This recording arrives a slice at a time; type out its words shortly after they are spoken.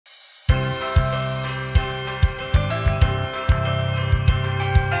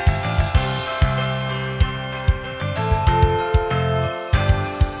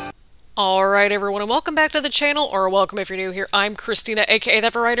Alright everyone, and welcome back to the channel, or welcome if you're new here. I'm Christina, aka The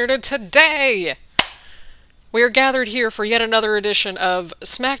Writer, and today we are gathered here for yet another edition of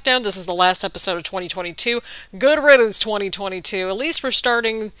Smackdown. This is the last episode of 2022. Good riddance 2022. At least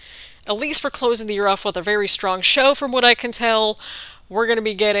we're closing the year off with a very strong show from what I can tell. We're going to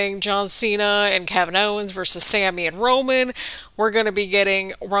be getting John Cena and Kevin Owens versus Sami and Roman. We're going to be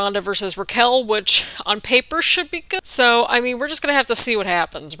getting Ronda versus Raquel, which on paper should be good. So, I mean, we're just going to have to see what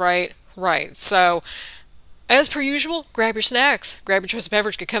happens, right? Right. So, as per usual, grab your snacks, grab your choice of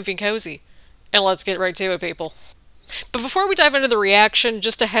beverage, get comfy and cozy, and let's get right to it, people. But before we dive into the reaction,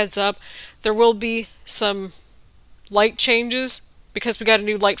 just a heads up, there will be some light changes because we got a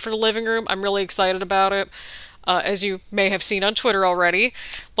new light for the living room. I'm really excited about it. As you may have seen on Twitter already.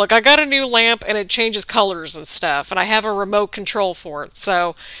 Look, I got a new lamp and it changes colors and stuff, and I have a remote control for it,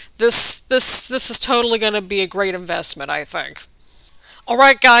 so this is totally going to be a great investment, I think.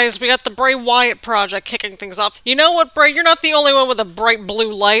 Alright guys, we got the Bray Wyatt project kicking things off. You know what, Bray? You're not the only one with a bright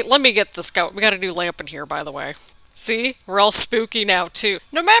blue light. Let me get this going. We got a new lamp in here, by the way. See? We're all spooky now, too.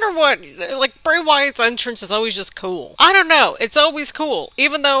 No matter what, like, Bray Wyatt's entrance is always just cool. I don't know, it's always cool.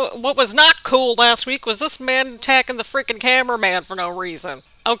 Even though what was not cool last week was this man attacking the freaking cameraman for no reason.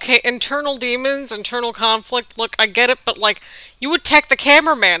 Okay, internal demons, internal conflict, look, I get it, but, like, you attack the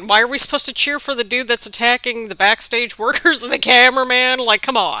cameraman. Why are we supposed to cheer for the dude that's attacking the backstage workers and the cameraman? Like,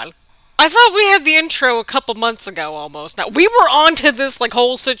 come on. I thought we had the intro a couple months ago, almost. Now, we were onto this, like,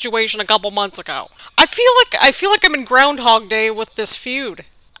 whole situation a couple months ago. I feel like I'm in Groundhog Day with this feud.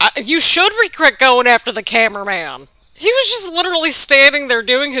 You should regret going after the cameraman. He was just literally standing there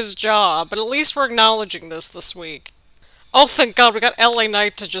doing his job, but at least we're acknowledging this week. Oh, thank God, we got LA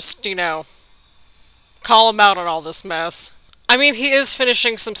Knight to just, you know, call him out on all this mess. I mean, he is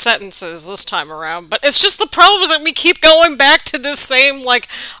finishing some sentences this time around, but it's just the problem is that we keep going back to this same, like,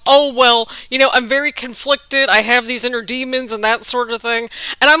 oh, well, you know, I'm very conflicted, I have these inner demons and that sort of thing.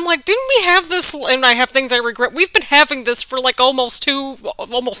 And I'm like, didn't we have this, and I have things I regret? We've been having this for, like, almost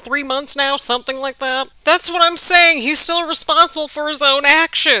 3 months now, something like that. That's what I'm saying, he's still responsible for his own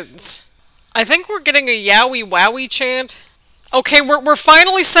actions. I think we're getting a yowie wowie chant. Okay, we're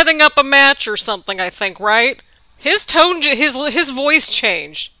finally setting up a match or something, I think, right? His tone, his voice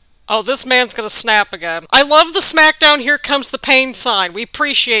changed. Oh, this man's gonna snap again. I love the Smackdown Here Comes the Pain sign. We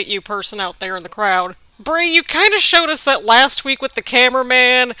appreciate you, person out there in the crowd. Bray, you kind of showed us that last week with the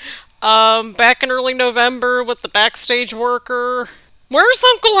cameraman, back in early November with the backstage worker. Where's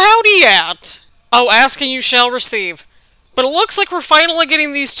Uncle Howdy at? Oh, asking you shall receive. But it looks like we're finally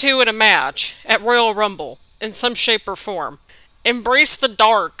getting these two in a match at Royal Rumble, in some shape or form. Embrace the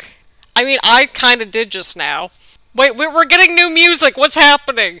dark. I mean, I kind of did just now. Wait, we're getting new music. What's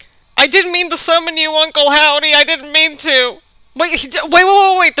happening? I didn't mean to summon you, Uncle Howdy. I didn't mean to.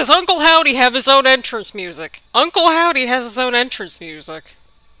 Wait. Does Uncle Howdy have his own entrance music? Uncle Howdy has his own entrance music.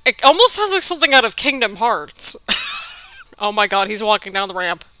 It almost sounds like something out of Kingdom Hearts. Oh my God, he's walking down the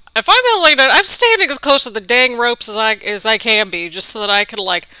ramp. If I'm LA Knight, I'm standing as close to the dang ropes as I can be, just so that I can,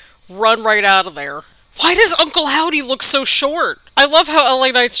 like, run right out of there. Why does Uncle Howdy look so short? I love how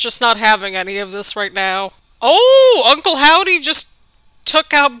LA Knight's just not having any of this right now. Oh, Uncle Howdy just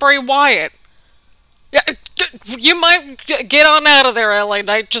took out Bray Wyatt. Yeah, you might get on out of there, LA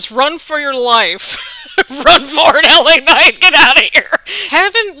Knight. Just run for your life. Run for it, LA Knight. Get out of here.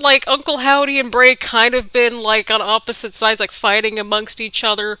 Haven't, like, Uncle Howdy and Bray kind of been, like, on opposite sides, like, fighting amongst each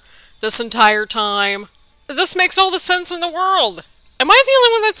other this entire time? This makes all the sense in the world. Am I the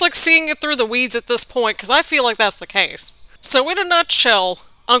only one that's, like, seeing it through the weeds at this point? Because I feel like that's the case. So, in a nutshell,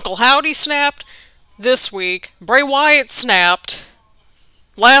 Uncle Howdy snapped this week, Bray Wyatt snapped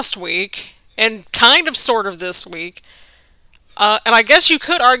last week, and kind of sort of this week. And I guess you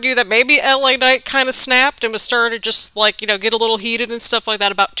could argue that maybe LA Knight kind of snapped and was starting to just, like, you know, get a little heated and stuff like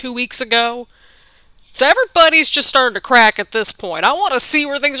that about 2 weeks ago. So everybody's just starting to crack at this point. I want to see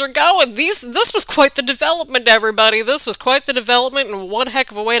where things are going. This was quite the development, everybody. This was quite the development and one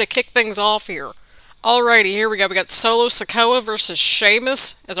heck of a way to kick things off here. Alrighty, here we go. We got Solo Sikoa versus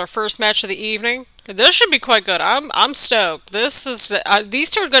Sheamus as our first match of the evening. This should be quite good. I'm stoked. This is these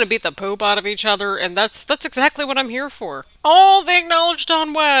two are going to beat the poop out of each other, and that's exactly what I'm here for. Oh, they acknowledged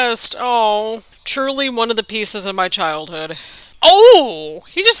Don West. Oh, truly one of the pieces of my childhood. Oh,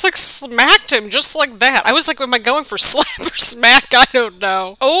 he just, like, smacked him just like that. I was like, am I going for slap or smack? I don't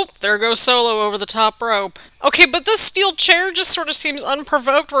know. Oh, there goes Solo over the top rope. Okay, but this steel chair just sort of seems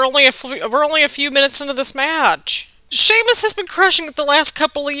unprovoked. We're only a few minutes into this match. Sheamus has been crushing it the last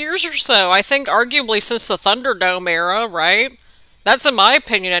couple of years or so. I think arguably since the Thunderdome era, right? That's in my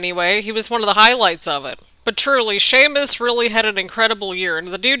opinion anyway. He was one of the highlights of it. But truly, Sheamus really had an incredible year, and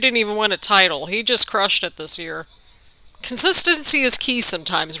the dude didn't even win a title. He just crushed it this year. Consistency is key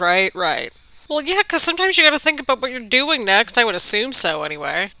sometimes, right? Right. Well, yeah, because sometimes you gotta think about what you're doing next. I would assume so,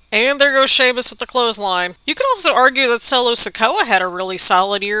 anyway. And there goes Sheamus with the clothesline. You could also argue that Solo Sikoa had a really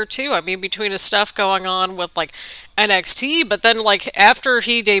solid year, too. I mean, between his stuff going on with, like, NXT, but then, like, after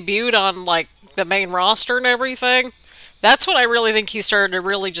he debuted on, like, the main roster and everything, that's when I really think he started to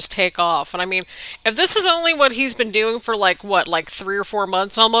really just take off. And I mean, if this is only what he's been doing for like, what, like 3 or 4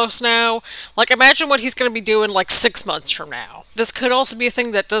 months almost now? Like, imagine what he's going to be doing like 6 months from now. This could also be a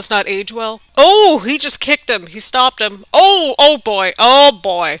thing that does not age well. Oh, he just kicked him. He stopped him. Oh, oh boy. Oh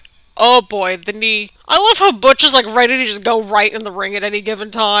boy. Oh boy, the knee. I love how Butch is like ready to just go right in the ring at any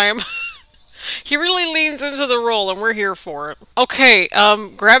given time. He really leans into the role, and we're here for it. Okay,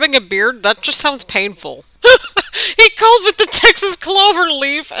 grabbing a beard, that just sounds painful. He called it the Texas clover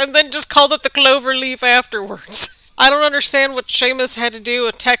leaf, and then just called it the clover leaf afterwards. I don't understand what Sheamus had to do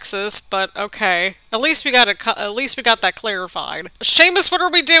with Texas, but okay. At least we got that clarified. Sheamus, what are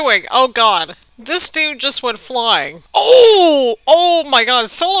we doing? Oh god. This dude just went flying. Oh! Oh my god,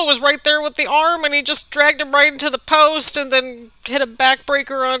 Solo was right there with the arm and he just dragged him right into the post and then hit a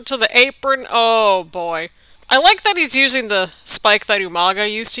backbreaker onto the apron. Oh boy. I like that he's using the spike that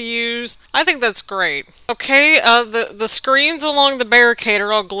Umaga used to use. I think that's great. Okay, the screens along the barricade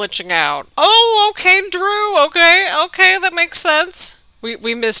are all glitching out. Oh, okay, Drew. Okay, that makes sense.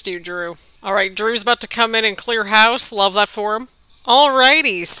 We missed you, Drew. Alright, Drew's about to come in and clear house. Love that for him.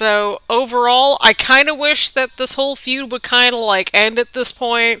 Alrighty, so overall, I kind of wish that this whole feud would kind of like end at this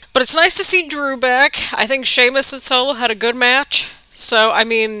point. But it's nice to see Drew back. I think Sheamus and Solo had a good match. So, I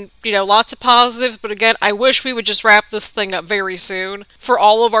mean, you know, lots of positives, but again, I wish we would just wrap this thing up very soon. For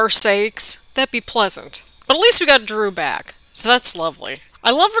all of our sakes, that'd be pleasant. But at least we got Drew back, so that's lovely.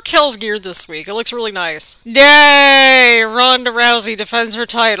 I love Raquel's gear this week, it looks really nice. Yay! Ronda Rousey defends her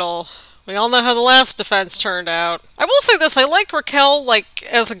title. We all know how the last defense turned out. I will say this, I like Raquel, like,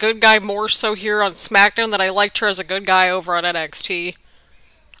 as a good guy more so here on Smackdown than I liked her as a good guy over on NXT.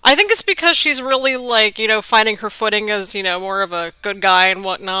 I think it's because she's really, like, you know, finding her footing as, you know, more of a good guy and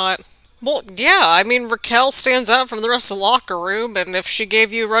whatnot. Well, yeah, I mean, Raquel stands out from the rest of the locker room, and if she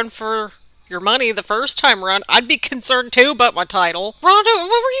gave you a run for your money the first time around, I'd be concerned too about my title. Ronda, what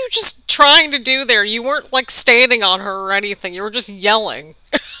were you just trying to do there? You weren't, like, standing on her or anything. You were just yelling.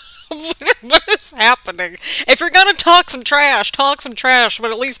 What is happening? If you're gonna talk some trash,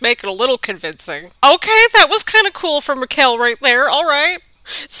 but at least make it a little convincing. Okay, that was kind of cool from Raquel right there, alright.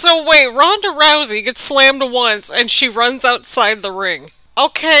 So wait, Ronda Rousey gets slammed once and she runs outside the ring.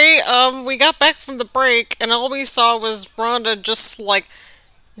 Okay, we got back from the break and all we saw was Ronda just like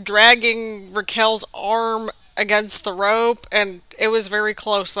dragging Raquel's arm against the rope and it was very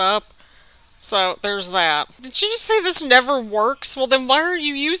close up. So, there's that. Did you just say this never works? Well, then why are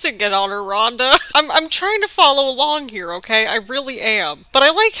you using it on her, Ronda? I'm trying to follow along here, okay? I really am. But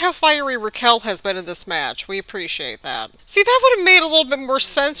I like how fiery Raquel has been in this match. We appreciate that. See, that would have made a little bit more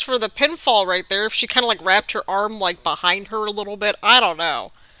sense for the pinfall right there if she kind of like wrapped her arm like behind her a little bit. I don't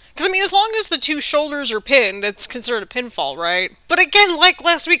know. Because, I mean, as long as the two shoulders are pinned, it's considered a pinfall, right? But again, like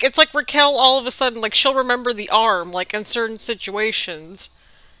last week, it's like Raquel all of a sudden, like, she'll remember the arm, like, in certain situations.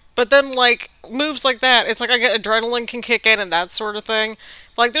 But then, like, moves like that, it's like I get adrenaline can kick in and that sort of thing.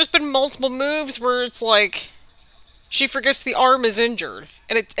 Like, there's been multiple moves where it's like, she forgets the arm is injured.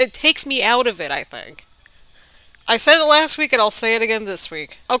 And it takes me out of it, I think. I said it last week and I'll say it again this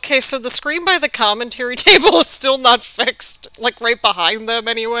week. Okay, so the screen by the commentary table is still not fixed. Like, right behind them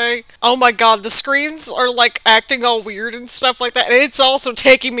anyway. Oh my god, the screens are, like, acting all weird and stuff like that. And it's also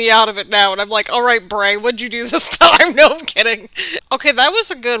taking me out of it now. And I'm like, alright, Bray, what'd you do this time? No, I'm kidding. Okay, that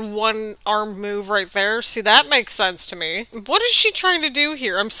was a good one-arm move right there. See, that makes sense to me. What is she trying to do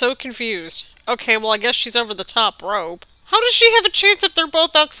here? I'm so confused. Okay, well, I guess she's over the top rope. How does she have a chance if they're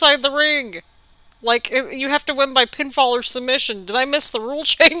both outside the ring? Like, you have to win by pinfall or submission. Did I miss the rule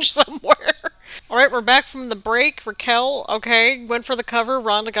change somewhere? Alright, we're back from the break. Raquel, okay, went for the cover.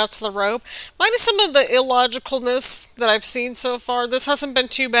 Ronda got to the rope. Minus some of the illogicalness that I've seen so far, this hasn't been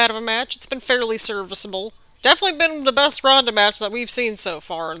too bad of a match. It's been fairly serviceable. Definitely been the best Ronda match that we've seen so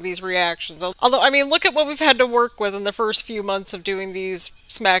far in these reactions. Although, I mean, look at what we've had to work with in the first few months of doing these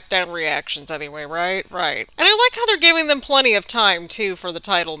Smackdown reactions anyway, right? Right. And I like how they're giving them plenty of time, too, for the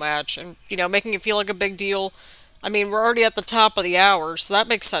title match. And, you know, making it feel like a big deal. I mean, we're already at the top of the hour, so that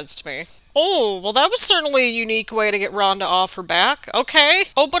makes sense to me. Oh, well that was certainly a unique way to get Ronda off her back. Okay.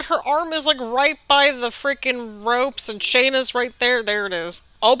 Oh, but her arm is like right by the freaking ropes and Shayna's right there. There it is.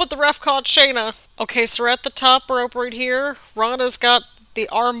 Oh, but the ref caught Shayna. Okay, so we're at the top rope right here. Ronda's got the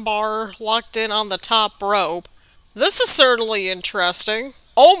armbar locked in on the top rope. This is certainly interesting.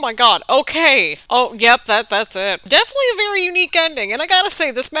 Oh my god, okay. Oh, yep, that's it. Definitely a very unique ending, and I gotta say,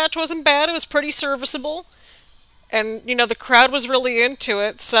 this match wasn't bad, it was pretty serviceable. And, you know, the crowd was really into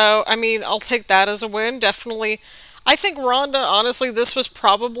it, so, I mean, I'll take that as a win, definitely. I think Ronda, honestly, this was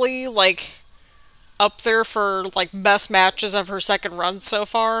probably, like, up there for, like, best matches of her second run so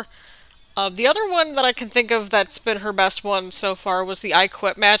far. The other one that I can think of that's been her best one so far was the I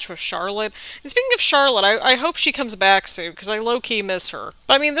Quit match with Charlotte. And speaking of Charlotte, I hope she comes back soon, because I low-key miss her.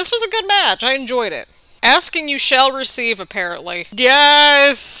 But I mean, this was a good match. I enjoyed it. Asking you shall receive, apparently.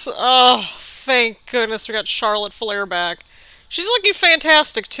 Yes! Oh, thank goodness we got Charlotte Flair back. She's looking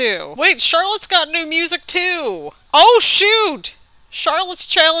fantastic, too. Wait, Charlotte's got new music, too! Oh, shoot! Charlotte's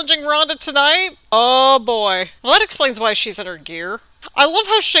challenging Ronda tonight? Oh, boy. Well, that explains why she's in her gear. I love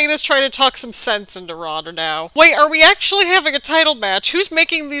how Shayna's trying to talk some sense into Ronda now. Wait, are we actually having a title match? Who's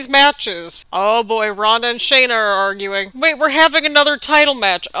making these matches? Oh boy, Ronda and Shayna are arguing. Wait, we're having another title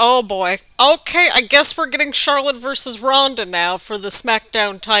match. Oh boy. Okay, I guess we're getting Charlotte versus Ronda now for the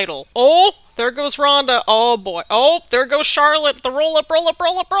Smackdown title. Oh, there goes Ronda. Oh boy. Oh, there goes Charlotte. The roll up, roll up,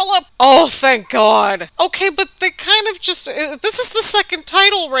 roll up, roll up. Oh, thank God. Okay, but they kind of just... This is the second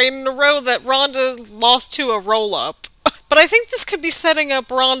title reign in a row that Ronda lost to a roll up. But I think this could be setting up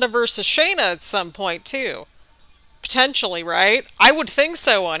Ronda versus Shayna at some point, too. Potentially, right? I would think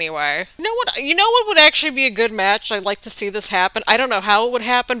so, anyway. You know what would actually be a good match? I'd like to see this happen. I don't know how it would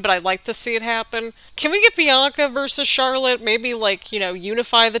happen, but I'd like to see it happen. Can we get Bianca versus Charlotte? Maybe, like, you know,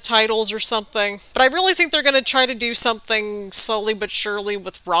 unify the titles or something? But I really think they're going to try to do something slowly but surely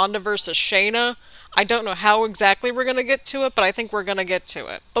with Ronda versus Shayna. I don't know how exactly we're going to get to it, but I think we're going to get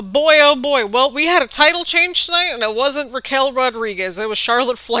to it. But boy, oh boy, well, we had a title change tonight, and it wasn't Raquel Rodriguez, it was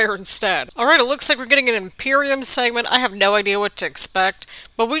Charlotte Flair instead. Alright, it looks like we're getting an Imperium segment. I have no idea what to expect,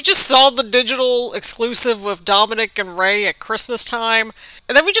 but we just saw the digital exclusive with Dominic and Ray at Christmas time,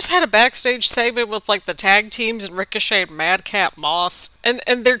 and then we just had a backstage segment with, like, the tag teams and Ricochet and Madcap Moss, and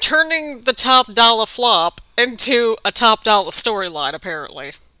they're turning the top dollar flop into a top dollar storyline,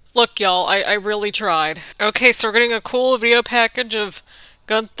 apparently. Look, y'all, I really tried. Okay, so we're getting a cool video package of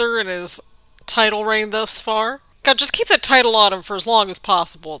Gunther and his title reign thus far. God, just keep that title on him for as long as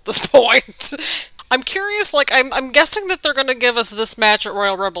possible at this point. I'm curious, like, I'm guessing that they're gonna give us this match at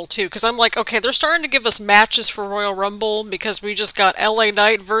Royal Rumble, too, because I'm like, okay, they're starting to give us matches for Royal Rumble because we just got LA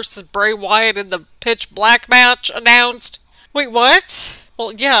Knight versus Bray Wyatt in the Pitch Black match announced. Wait, what?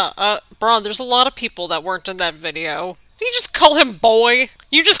 Well, yeah, Braun, there's a lot of people that weren't in that video. Did you just call him boy?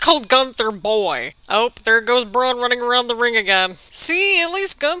 You just called Gunther boy. Oh, there goes Braun running around the ring again. See, at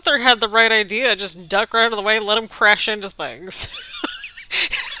least Gunther had the right idea. Just duck right out of the way and let him crash into things.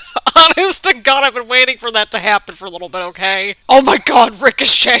 Honest to God, I've been waiting for that to happen for a little bit, okay? Oh my God,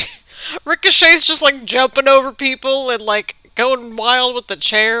 Ricochet. Ricochet's just like jumping over people and like going wild with the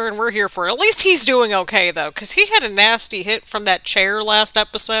chair, and we're here for it. At least he's doing okay, though, because he had a nasty hit from that chair last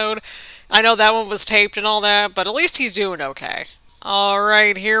episode. I know that one was taped and all that, but at least he's doing okay.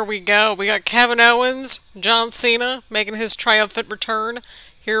 Alright, here we go. We got Kevin Owens, John Cena, making his triumphant return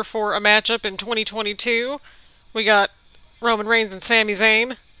here for a matchup in 2022. We got Roman Reigns and Sami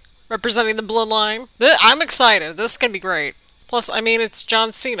Zayn representing the Bloodline. I'm excited. This is going to be great. Plus, I mean, it's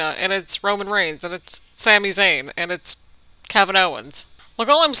John Cena, and it's Roman Reigns, and it's Sami Zayn, and it's Kevin Owens. Look,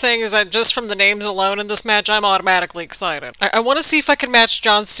 all I'm saying is that just from the names alone in this match, I'm automatically excited. I want to see if I can match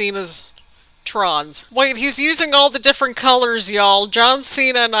John Cena's Trons. Wait, he's using all the different colors, y'all. John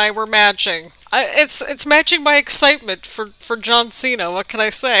Cena and I were matching. It's matching my excitement for John Cena, what can I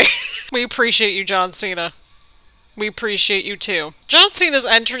say? We appreciate you, John Cena. We appreciate you too. John Cena's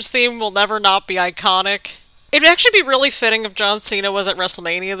entrance theme will never not be iconic. It'd actually be really fitting if John Cena was at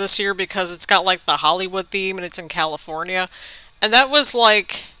WrestleMania this year because it's got like the Hollywood theme and it's in California. And that was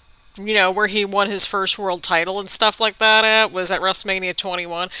like, you know, where he won his first world title and stuff like that at, was at WrestleMania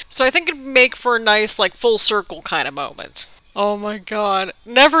 21. So I think it'd make for a nice, like, full circle kind of moment. Oh my God.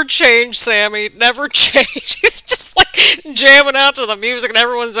 Never change, Sammy. Never change. He's just, like, jamming out to the music and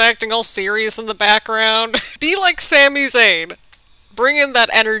everyone's acting all serious in the background. Be like Sami Zayn. Bring in that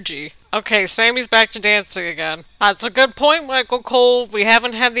energy. Okay, Sammy's back to dancing again. That's a good point, Michael Cole. We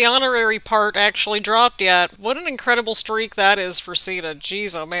haven't had the honorary part actually dropped yet. What an incredible streak that is for Cena.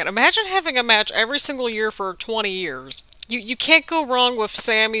 Jeez, oh man. Imagine having a match every single year for 20 years. You can't go wrong with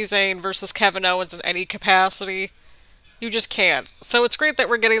Sami Zayn versus Kevin Owens in any capacity. You just can't. So it's great that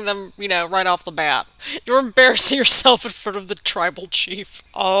we're getting them, you know, right off the bat. You're embarrassing yourself in front of the tribal chief.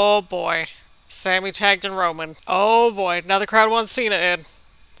 Oh boy. Sammy tagged in Roman. Oh boy, now the crowd wants Cena in.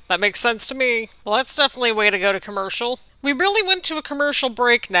 That makes sense to me. Well, that's definitely a way to go to commercial. We really went to a commercial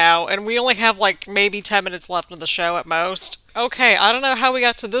break now, and we only have like maybe 10 minutes left of the show at most. Okay, I don't know how we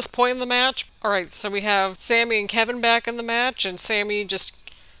got to this point in the match. Alright, so we have Sammy and Kevin back in the match, and Sammy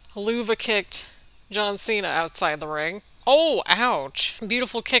just luva kicked John Cena outside the ring. Oh, ouch.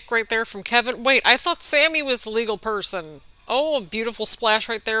 Beautiful kick right there from Kevin. Wait, I thought Sammy was the legal person. Oh, a beautiful splash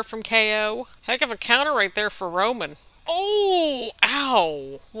right there from KO. Heck of a counter right there for Roman. Oh,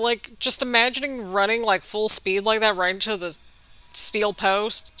 ow. Like, just imagining running like full speed like that right into the steel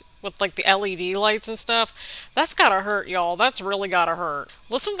post with like the LED lights and stuff. That's gotta hurt, y'all. That's really gotta hurt.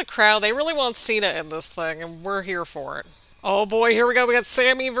 Listen to the crowd. They really want Cena in this thing, and we're here for it. Oh boy, here we go. We got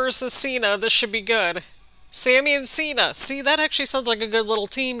Sammy versus Cena. This should be good. Sammy and Cena. See, that actually sounds like a good little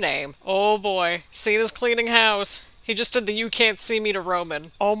team name. Oh boy. Cena's cleaning house. He just did the "you can't see me" to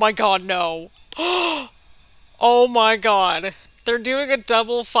Roman. Oh my god, no. Oh my god. They're doing a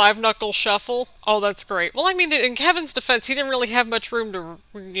double five-knuckle shuffle? Oh, that's great. Well, I mean, in Kevin's defense, he didn't really have much room to,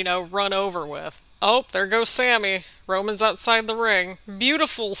 run over with. Oh, there goes Sammy. Roman's outside the ring.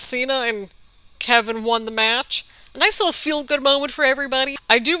 Beautiful. Cena and Kevin won the match. A nice little feel-good moment for everybody.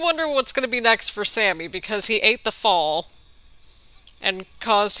 I do wonder what's going to be next for Sammy, because he ate the fall and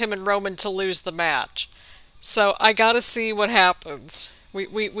caused him and Roman to lose the match. So I gotta see what happens. We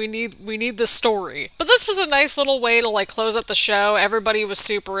need the story. But this was a nice little way to like close out the show. Everybody was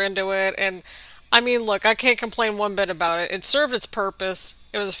super into it, and I mean, look, I can't complain one bit about it. It served its purpose.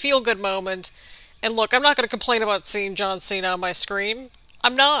 It was a feel-good moment. And look, I'm not going to complain about seeing John Cena on my screen.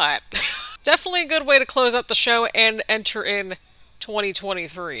 I'm not. Definitely a good way to close out the show and enter in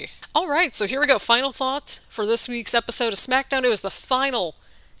 2023. Alright, so here we go. Final thoughts for this week's episode of Smackdown. It was the final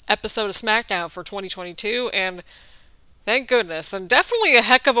episode of Smackdown for 2022, and thank goodness. And definitely a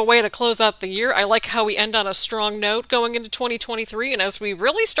heck of a way to close out the year. I like how we end on a strong note going into 2023, and as we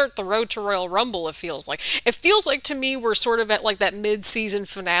really start the road to Royal Rumble, it feels like. It feels like to me we're sort of at like that mid-season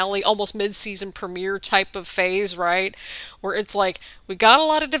finale, almost mid-season premiere type of phase, right? Where it's like, we got a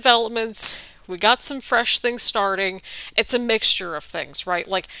lot of developments, we got some fresh things starting. It's a mixture of things, right?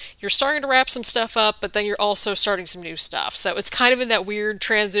 Like, you're starting to wrap some stuff up, but then you're also starting some new stuff. So it's kind of in that weird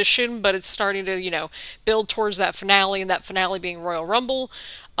transition, but it's starting to, build towards that finale, and that finale being Royal Rumble.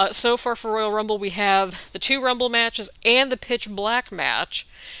 So far for Royal Rumble, we have the 2 Rumble matches and the Pitch Black match.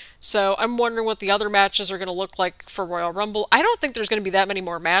 So I'm wondering what the other matches are going to look like for Royal Rumble. I don't think there's going to be that many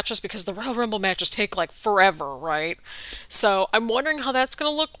more matches because the Royal Rumble matches take like forever, right? So I'm wondering how that's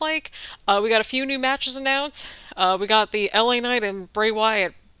going to look like. We got a few new matches announced. We got the LA Knight and Bray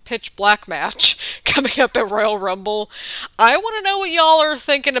Wyatt Pitch Black match coming up at Royal Rumble. I want to know what y'all are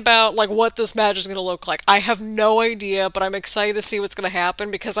thinking about, like, what this match is going to look like. I have no idea, but I'm excited to see what's going to happen,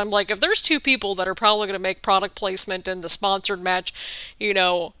 because I'm like, if there's 2 people that are probably going to make product placement in the sponsored match,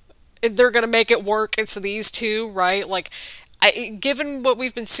 they're going to make it work. It's these 2, right? Like, given what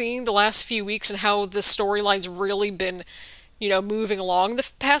we've been seeing the last few weeks and how the storyline's really been, moving along the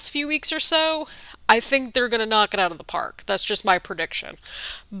past few weeks or so, I think they're going to knock it out of the park. That's just my prediction.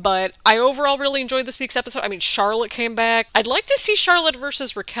 But I overall really enjoyed this week's episode. I mean, Charlotte came back. I'd like to see Charlotte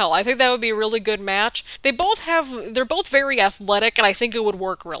versus Raquel. I think that would be a really good match. They're both very athletic, and I think it would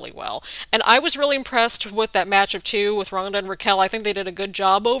work really well. And I was really impressed with that match of 2 with Ronda and Raquel. I think they did a good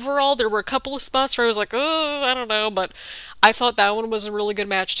job overall. There were a couple of spots where I was like, oh, I don't know, but I thought that one was a really good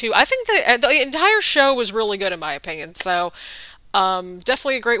match too. I think the entire show was really good in my opinion, so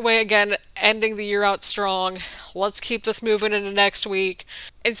definitely a great way, again, ending the year out strong. Let's keep this moving into next week.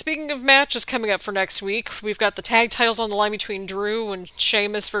 And speaking of matches coming up for next week, we've got the tag titles on the line between Drew and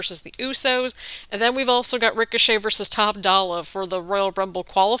Sheamus versus the Usos, and then we've also got Ricochet versus Top Dollar for the Royal Rumble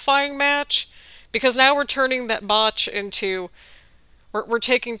qualifying match, because now we're turning that botch into... We're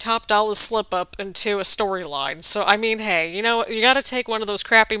taking Top Dollar's slip-up into a storyline. So, I mean, hey, you gotta take one of those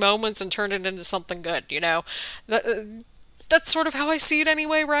crappy moments and turn it into something good, That's sort of how I see it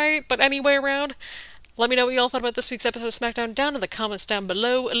anyway, right? But anyway around, let me know what y'all thought about this week's episode of Smackdown down in the comments down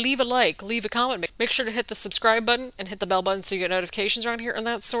below. Leave a like, leave a comment, make sure to hit the subscribe button and hit the bell button so you get notifications around here and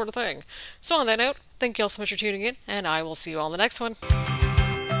that sort of thing. So on that note, thank y'all so much for tuning in, and I will see you all in the next one.